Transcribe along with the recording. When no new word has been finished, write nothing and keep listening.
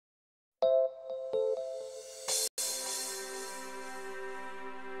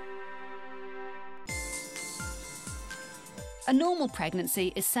A normal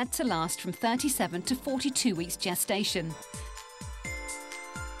pregnancy is said to last from 37 to 42 weeks gestation.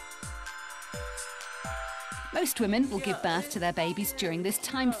 Most women will give birth to their babies during this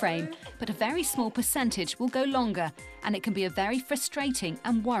time frame, but a very small percentage will go longer, and it can be a very frustrating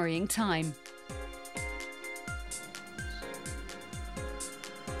and worrying time.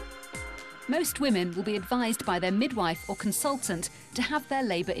 Most women will be advised by their midwife or consultant to have their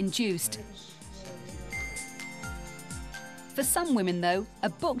labour induced. For some women, though, a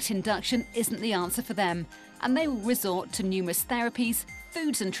booked induction isn't the answer for them, and they will resort to numerous therapies,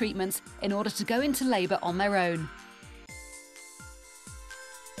 foods and treatments in order to go into labour on their own.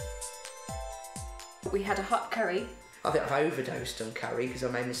 We had a hot curry. I think I've overdosed on curry because I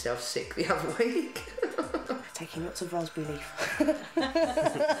made myself sick the other week. Taking lots of raspberry leaf.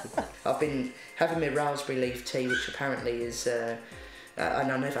 I've been having my raspberry leaf tea, which apparently is, and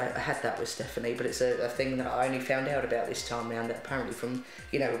I never had that with Stephanie, but it's a thing that I only found out about this time round, that apparently from,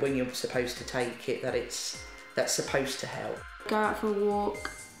 you know, when you're supposed to take it, that's supposed to help. Go out for a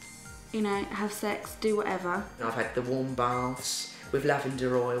walk, you know, have sex, do whatever. I've had the warm baths with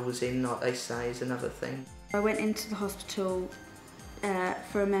lavender oils in, like they say, is another thing. I went into the hospital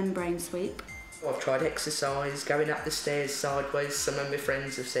for a membrane sweep. I've tried exercise, going up the stairs sideways. Some of my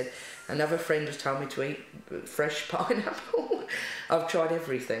friends have said, another friend has told me to eat fresh pineapple. I've tried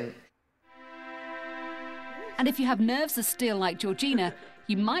everything. And if you have nerves of steel like Georgina,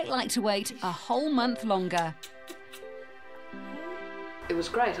 you might like to wait a whole month longer. It was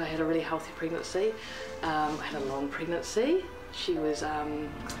great. I had a really healthy pregnancy. I had a long pregnancy. She was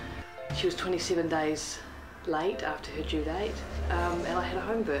 27 days late after her due date, and I had a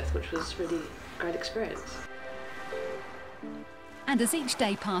home birth, which was really a great experience. And as each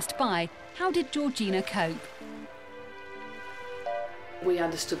day passed by, how did Georgina cope? We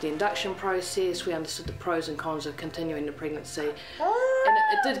understood the induction process, we understood the pros and cons of continuing the pregnancy, and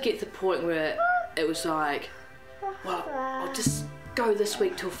it did get to the point where it was like, well, I'll just go this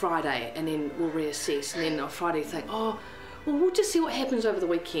week till Friday and then we'll reassess, and then on Friday you think, oh, well, we'll just see what happens over the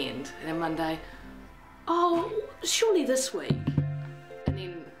weekend, and then Monday, oh, surely this week. And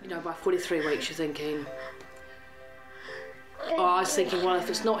then, you know, by 43 weeks you're thinking, oh, I was thinking, well, if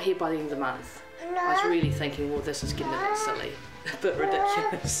it's not here by the end of the month, I was really thinking, well, this is getting a bit silly, a bit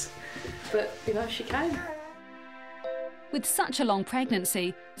ridiculous. But, you know, she came. With such a long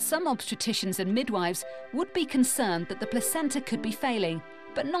pregnancy, some obstetricians and midwives would be concerned that the placenta could be failing,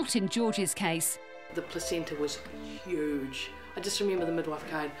 but not in George's case. The placenta was huge. I just remember the midwife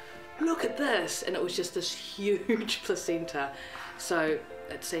going, look at this, and it was just this huge placenta. So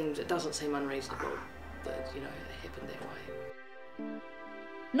it doesn't seem unreasonable that, you know, it happened that way.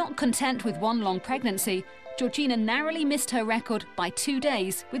 Not content with one long pregnancy, Georgina narrowly missed her record by 2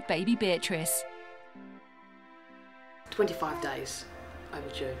 days with baby Beatrice. 25 days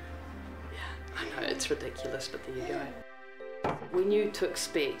overdue. Yeah, I know, it's ridiculous, but there you go. We knew to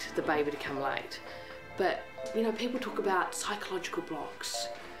expect the baby to come late, but, you know, people talk about psychological blocks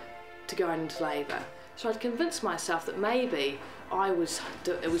to going into labour. So I'd convinced myself that maybe it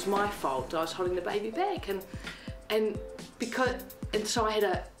was my fault, I was holding the baby back, and so I had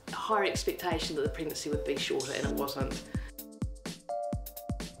a higher expectation that the pregnancy would be shorter, and it wasn't.